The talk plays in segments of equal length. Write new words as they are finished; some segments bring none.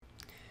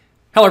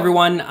Hello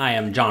everyone, I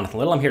am Jonathan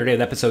Little. I'm here today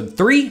with episode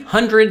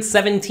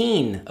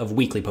 317 of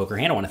Weekly Poker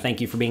Hand. I want to thank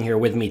you for being here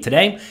with me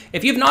today.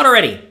 If you've not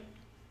already,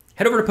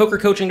 head over to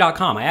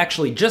pokercoaching.com. I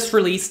actually just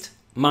released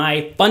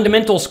my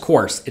fundamentals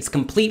course. It's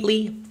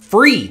completely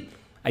free.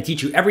 I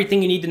teach you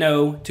everything you need to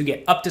know to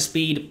get up to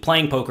speed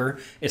playing poker.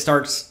 It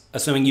starts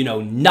assuming you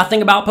know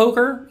nothing about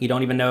poker. You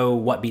don't even know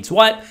what beats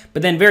what.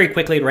 But then very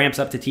quickly it ramps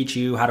up to teach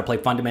you how to play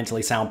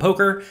fundamentally sound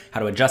poker, how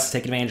to adjust to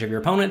take advantage of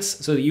your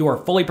opponents so that you are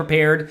fully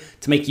prepared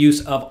to make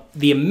use of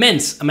the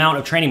immense amount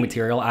of training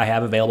material I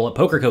have available at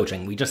Poker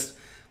Coaching. We just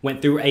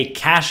went through a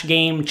cash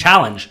game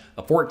challenge,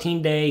 a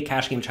 14-day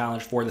cash game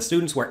challenge for the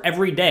students where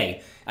every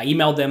day I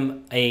emailed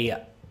them a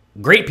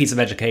great piece of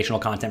educational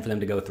content for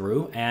them to go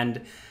through,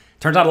 and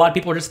turns out a lot of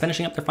people are just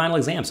finishing up their final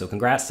exam, so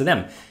congrats to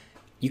them.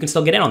 You can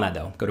still get in on that,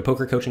 though. Go to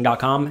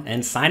pokercoaching.com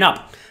and sign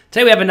up.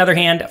 Today we have another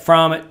hand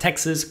from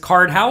Texas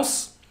Card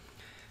House.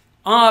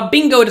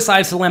 Bingo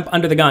decides to limp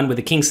under the gun with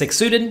the King 6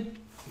 suited,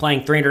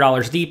 playing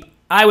 $300 deep.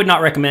 I would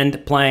not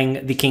recommend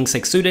playing the King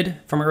 6 suited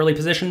from early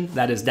position.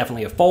 That is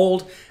definitely a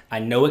fold. I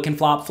know it can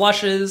flop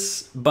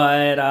flushes,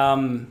 but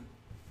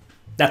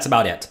that's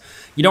about it.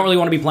 You don't really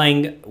want to be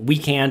playing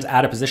weak hands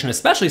out of position,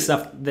 especially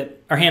stuff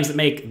that are hands that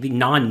make the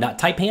non-nut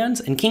type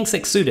hands. And King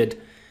 6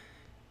 suited,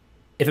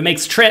 if it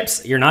makes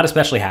trips, you're not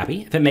especially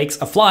happy. If it makes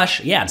a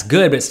flush, yeah, it's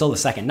good, but it's still the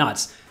second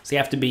nuts. So you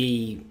have to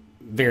be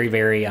very,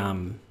 very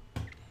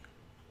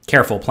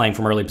careful playing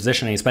from early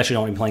position, and especially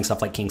don't be playing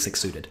stuff like King 6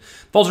 suited.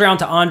 Folds around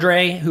to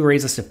Andre, who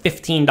raises to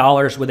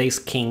 $15 with Ace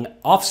King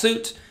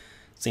offsuit.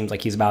 Seems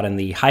like he's about in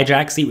the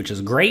hijack seat, which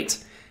is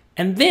great.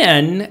 And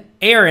then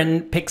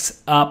Aaron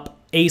picks up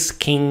Ace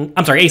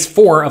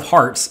 4 of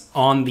hearts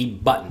on the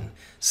button.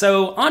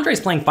 So Andre's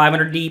playing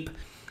 500 deep,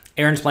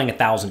 Aaron's playing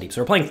 1,000 deep.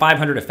 So we're playing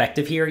 500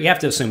 effective here. You have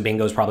to assume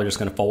Bingo's probably just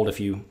going to fold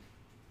if you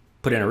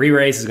put in a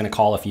re-raise. He's going to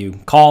call if you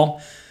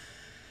call.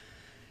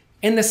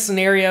 In this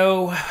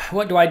scenario,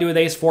 what do I do with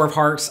Ace 4 of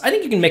hearts? I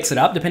think you can mix it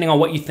up depending on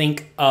what you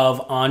think of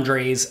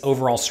Andre's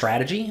overall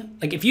strategy.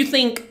 Like if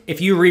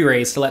you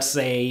re-raise to, let's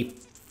say,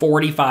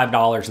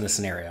 $45 in this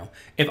scenario,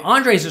 if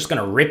Andre's just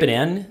going to rip it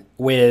in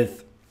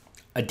with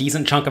a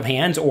decent chunk of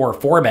hands or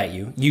 4-bet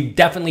you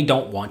definitely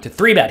don't want to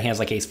 3-bet hands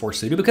like Ace 4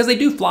 suited because they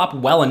do flop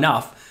well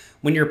enough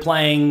when you're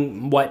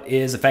playing what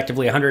is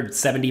effectively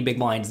 170 big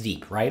blinds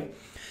deep, right?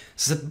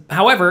 So,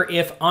 however,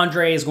 if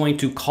Andre is going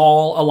to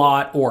call a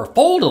lot or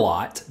fold a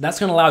lot, that's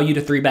going to allow you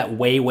to 3-bet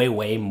way, way,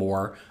 way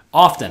more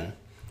often.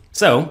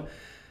 So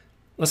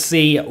let's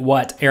see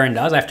what Aaron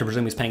does. I have to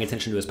presume he's paying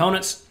attention to his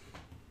opponents.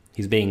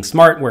 He's being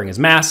smart, wearing his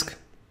mask.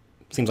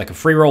 Seems like a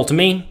free roll to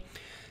me.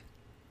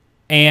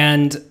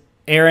 And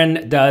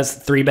Aaron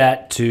does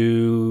 3-bet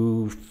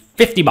to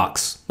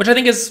 $50, which I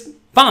think is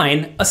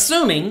fine,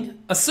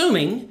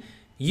 assuming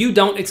you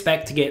don't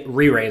expect to get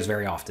re-raised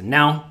very often.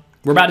 Now,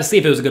 we're about to see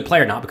if it was a good play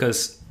or not,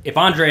 because if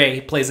Andre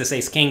plays this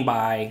Ace-King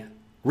by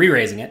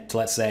re-raising it to,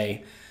 let's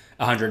say,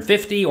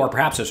 150, or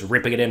perhaps just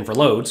ripping it in for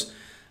loads,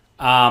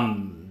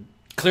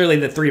 clearly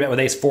the 3-bet with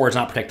Ace-4 is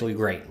not particularly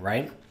great,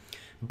 right?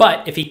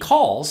 But if he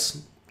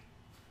calls,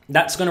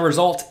 that's going to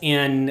result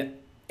in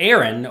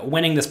Aaron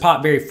winning this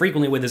pot very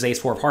frequently with his Ace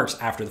 4 of hearts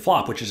after the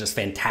flop, which is just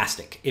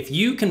fantastic. If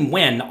you can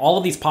win all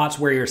of these pots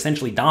where you're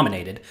essentially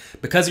dominated,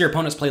 because your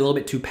opponents play a little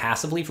bit too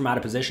passively from out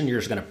of position, you're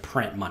just going to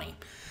print money.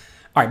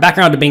 All right, back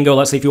around to Bingo.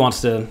 Let's see if he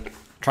wants to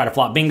try to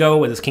flop Bingo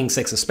with his King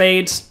 6 of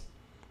spades.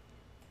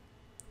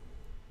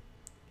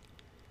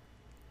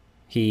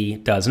 He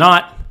does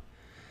not.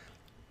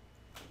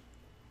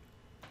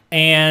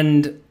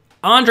 And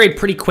Andre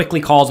pretty quickly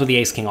calls with the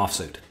Ace King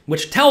offsuit,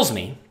 which tells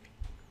me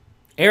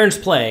Aaron's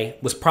play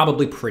was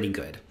probably pretty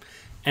good.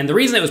 And the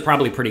reason it was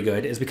probably pretty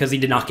good is because he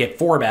did not get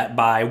 4-bet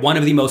by one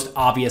of the most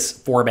obvious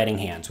 4-betting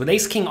hands. With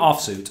Ace King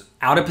offsuit,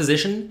 out of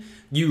position,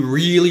 you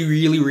really,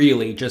 really,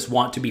 really just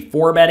want to be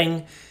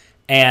 4-betting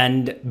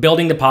and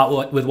building the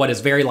pot with what is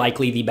very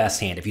likely the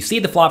best hand. If you see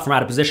the flop from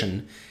out of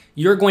position,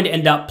 you're going to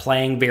end up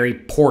playing very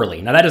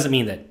poorly. Now, that doesn't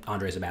mean that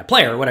Andre's a bad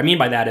player. What I mean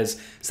by that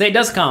is, say it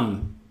does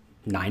come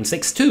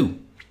 9-6-2,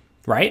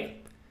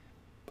 right?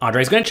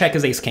 Andre's going to check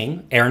his Ace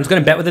King. Aaron's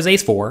going to bet with his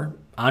Ace 4.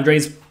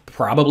 Andre's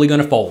probably going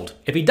to fold.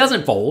 If he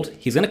doesn't fold,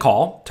 he's going to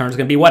call. Turn's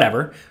going to be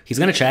whatever. He's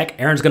going to check.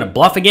 Aaron's going to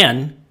bluff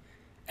again.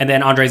 And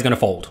then Andre's going to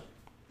fold.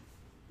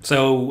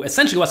 So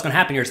essentially what's going to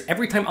happen here is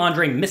every time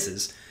Andre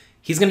misses,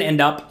 he's going to end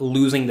up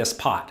losing this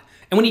pot.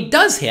 And when he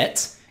does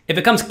hit, if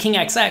it comes King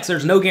XX,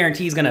 there's no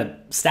guarantee he's going to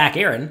stack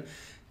Aaron.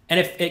 And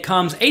if it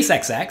comes Ace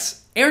XX,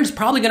 Aaron's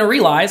probably going to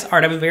realize, all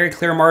right, I have a very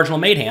clear marginal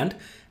made hand,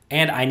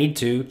 and I need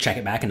to check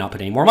it back and not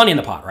put any more money in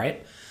the pot,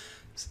 right?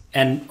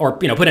 Or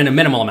put in a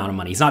minimal amount of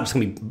money. He's not just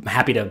going to be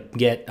happy to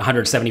get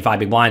 175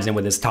 big blinds in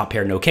with his top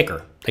pair no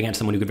kicker against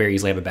someone who could very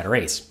easily have a better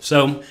ace.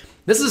 So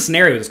this is a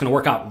scenario that's going to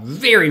work out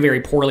very,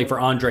 very poorly for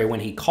Andre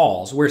when he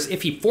calls. Whereas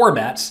if he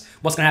 4-bets,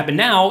 what's going to happen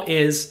now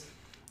is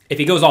if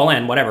he goes all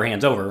in, whatever,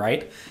 hand's over,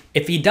 right?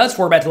 If he does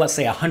 4-bet to, let's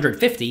say,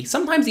 150,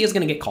 sometimes he is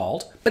going to get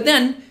called. But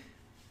then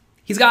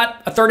he's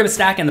got a third of his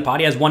stack in the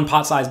pot. He has one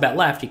pot size bet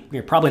left.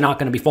 You're probably not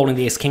going to be folding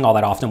the Ace King all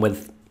that often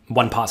with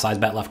one pot size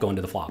bet left going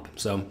to the flop.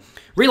 So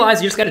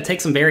realize you just got to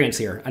take some variance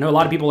here. I know a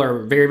lot of people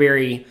are very,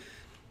 very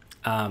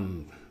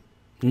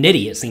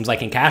nitty, it seems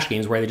like, in cash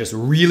games where they just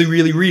really,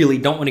 really, really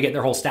don't want to get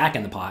their whole stack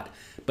in the pot.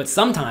 But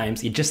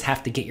sometimes you just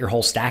have to get your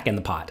whole stack in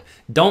the pot.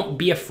 Don't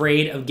be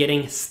afraid of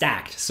getting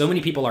stacked. So many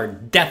people are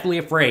deathly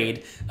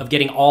afraid of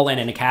getting all in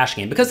a cash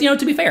game because,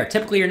 to be fair,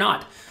 typically you're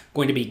not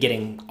going to be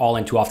getting all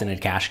in too often in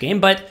a cash game,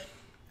 but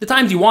the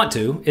times you want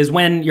to is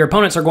when your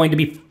opponents are going to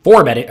be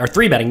 4-betting or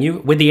 3-betting you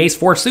with the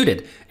ace-4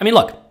 suited. I mean,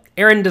 look,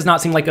 Aaron does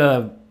not seem like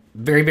a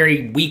very,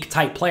 very weak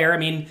type player. I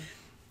mean,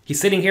 he's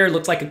sitting here,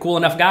 looks like a cool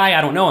enough guy.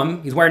 I don't know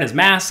him. He's wearing his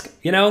mask,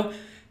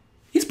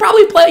 He's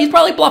probably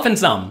bluffing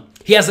some.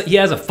 He has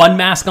a fun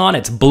mask on.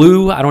 It's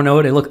blue. I don't know.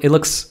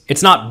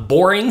 It's not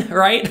boring,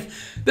 right?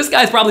 This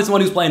guy's probably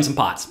someone who's playing some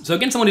pots. So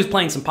against someone who's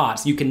playing some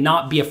pots, you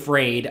cannot be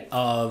afraid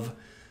of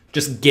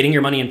just getting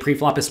your money in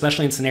pre-flop,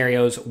 especially in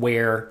scenarios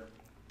where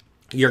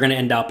you're going to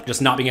end up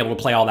just not being able to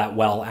play all that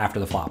well after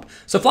the flop.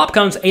 So flop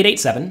comes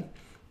 8-8-7,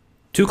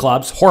 2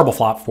 clubs, horrible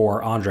flop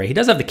for Andre. He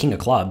does have the king of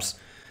clubs.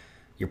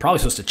 You're probably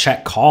supposed to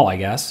check call, I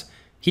guess.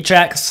 He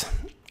checks.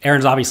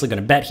 Aaron's obviously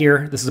going to bet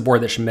here. This is a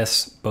board that should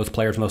miss both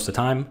players most of the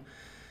time.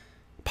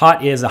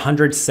 Pot is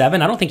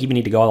 107. I don't think you even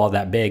need to go all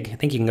that big. I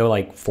think you can go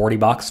like $40,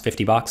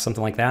 $50,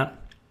 something like that.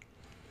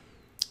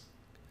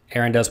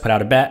 Aaron does put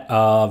out a bet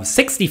of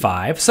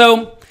 65.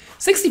 So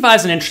 65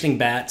 is an interesting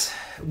bet.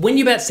 When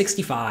you bet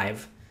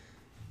 65,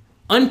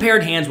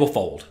 unpaired hands will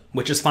fold,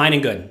 which is fine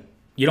and good.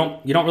 You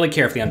don't really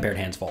care if the unpaired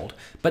hands fold,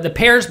 but the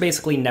pairs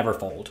basically never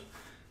fold.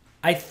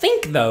 I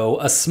think, though,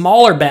 a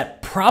smaller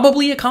bet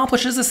probably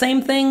accomplishes the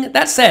same thing.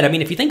 That said, I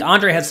mean, if you think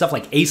Andre has stuff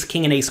like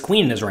ace-king and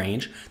ace-queen in his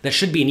range, that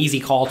should be an easy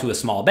call to a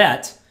small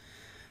bet,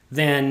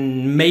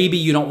 then maybe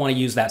you don't want to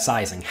use that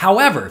sizing.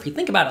 However, if you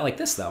think about it like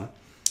this, though,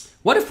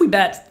 what if we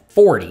bet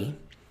 40,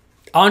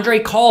 Andre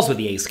calls with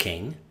the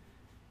ace-king,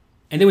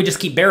 and then we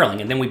just keep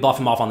barreling, and then we bluff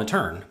him off on the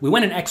turn? We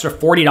win an extra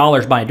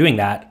 $40 by doing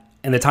that,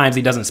 and the times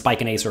he doesn't spike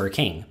an ace or a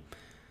king.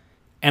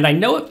 And I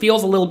know it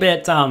feels a little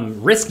bit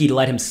risky to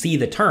let him see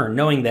the turn,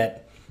 knowing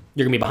that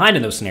you're going to be behind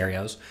in those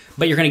scenarios,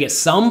 but you're going to get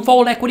some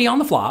fold equity on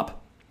the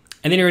flop,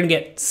 and then you're going to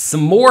get some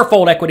more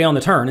fold equity on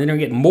the turn, and then you're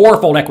going to get more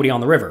fold equity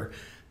on the river,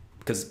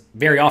 because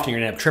very often you're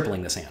going to end up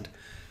tripling this hand.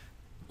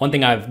 One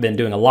thing I've been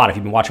doing a lot, if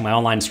you've been watching my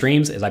online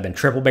streams, is I've been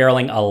triple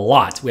barreling a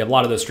lot. We have a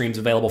lot of those streams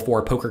available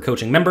for poker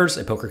coaching members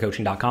at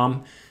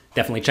pokercoaching.com.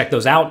 Definitely check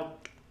those out.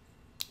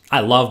 I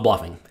love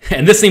bluffing.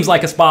 And this seems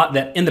like a spot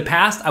that in the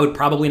past, I would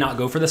probably not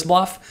go for this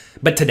bluff.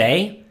 But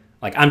today,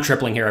 I'm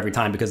tripling here every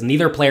time because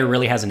neither player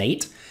really has an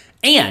 8.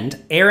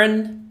 And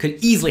Aaron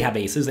could easily have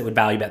aces that would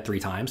value bet 3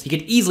 times. He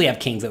could easily have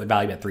kings that would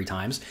value bet 3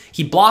 times.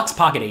 He blocks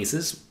pocket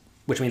aces,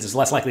 which means it's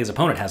less likely his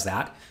opponent has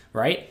that,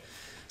 right?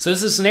 So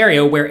this is a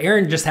scenario where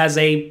Aaron just has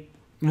a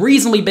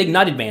reasonably big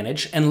nut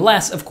advantage,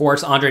 unless, of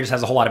course, Andre just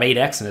has a whole lot of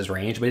 8x in his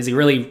range. But is he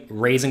really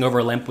raising over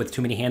a limp with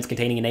too many hands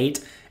containing an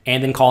 8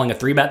 and then calling a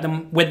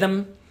 3-bet with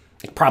them?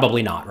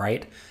 Probably not,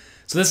 right?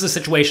 So this is a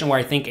situation where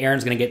I think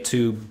Aaron's going to get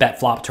to bet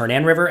flop, turn,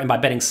 and river, and by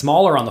betting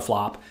smaller on the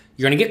flop,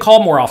 you're going to get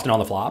called more often on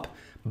the flop,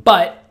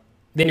 but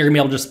then you're going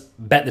to be able to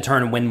just bet the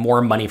turn and win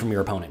more money from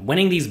your opponent.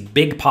 Winning these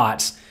big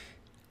pots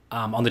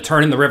on the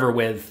turn and the river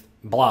with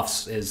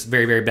bluffs is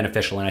very, very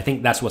beneficial, and I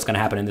think that's what's going to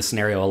happen in this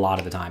scenario a lot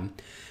of the time.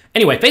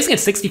 Anyway, facing a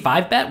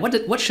 65 bet,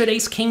 what should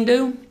ace-king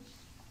do?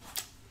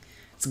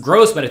 It's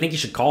gross, but I think you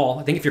should call.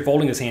 I think if you're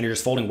folding this hand, you're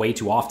just folding way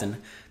too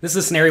often. This is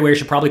a scenario where you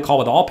should probably call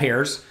with all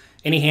pairs,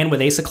 any hand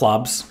with ace of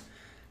clubs,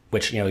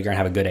 which, you're going to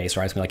have a good ace,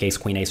 right? It's going to be like ace,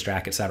 queen, ace,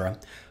 jack, etc.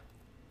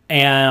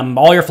 And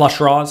all your flush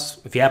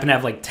draws. If you happen to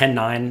have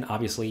 10-9,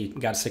 obviously you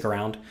got to stick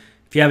around.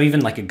 If you have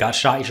even a gut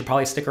shot, you should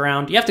probably stick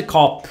around. You have to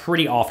call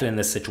pretty often in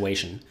this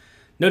situation.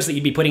 Notice that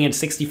you'd be putting in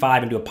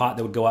 65 into a pot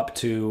that would go up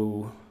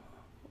to,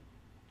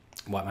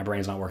 what, my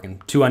brain's not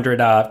working,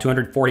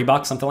 240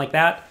 bucks, something like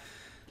that.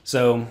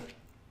 So you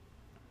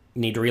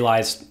need to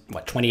realize,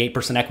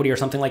 28% equity or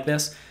something like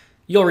this.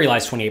 You'll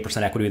realize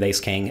 28% equity with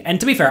ace-king. And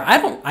to be fair, I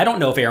don't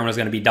know if Aaron was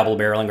going to be double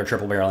barreling or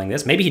triple barreling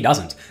this. Maybe he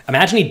doesn't.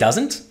 Imagine he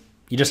doesn't.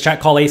 You just check,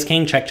 call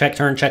ace-king, check, check,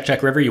 turn, check,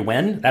 check, river, you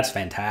win. That's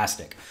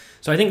fantastic.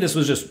 So I think this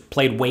was just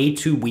played way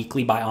too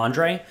weakly by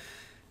Andre.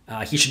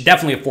 He should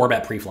definitely have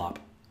 4-bet pre-flop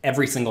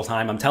every single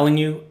time. I'm telling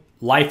you,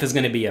 life is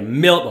going to be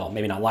well,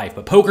 maybe not life,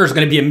 but poker is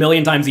going to be a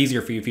million times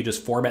easier for you if you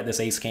just 4-bet this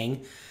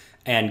ace-king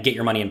and get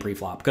your money in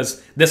pre-flop.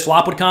 Because this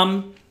flop would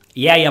come,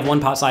 yeah, you have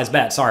one pot size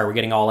bet. Sorry, we're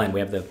getting all in. We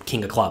have the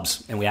king of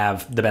clubs, and we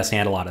have the best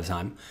hand a lot of the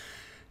time.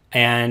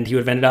 And he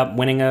would have ended up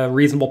winning a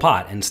reasonable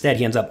pot. Instead,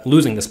 he ends up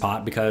losing this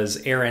pot because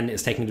Aaron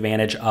is taking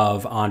advantage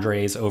of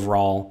Andre's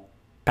overall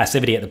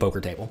passivity at the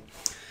poker table.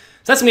 So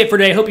that's going to be it for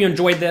today. Hope you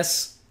enjoyed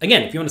this.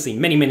 Again, if you want to see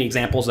many, many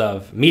examples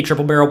of me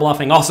triple barrel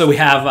bluffing, also we've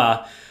had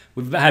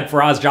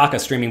Faraz Jaka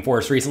streaming for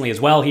us recently as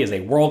well. He is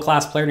a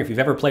world-class player, and if you've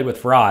ever played with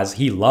Faraz,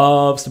 he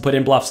loves to put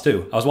in bluffs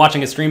too. I was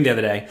watching his stream the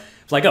other day.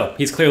 It's like, oh,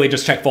 he's clearly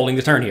just check folding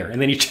the turn here.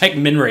 And then he check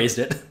min raised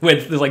it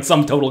with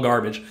some total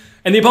garbage.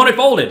 And the opponent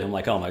folded. I'm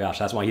like, oh my gosh,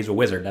 that's why he's a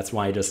wizard. That's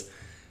why he just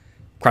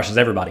crushes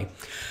everybody.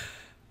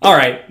 All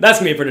right, that's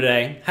going to be it for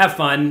today. Have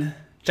fun.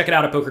 Check it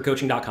out at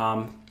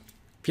pokercoaching.com.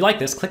 If you like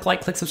this, click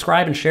like, click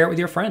subscribe, and share it with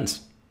your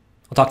friends.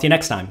 I'll talk to you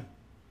next time.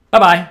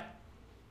 Bye-bye.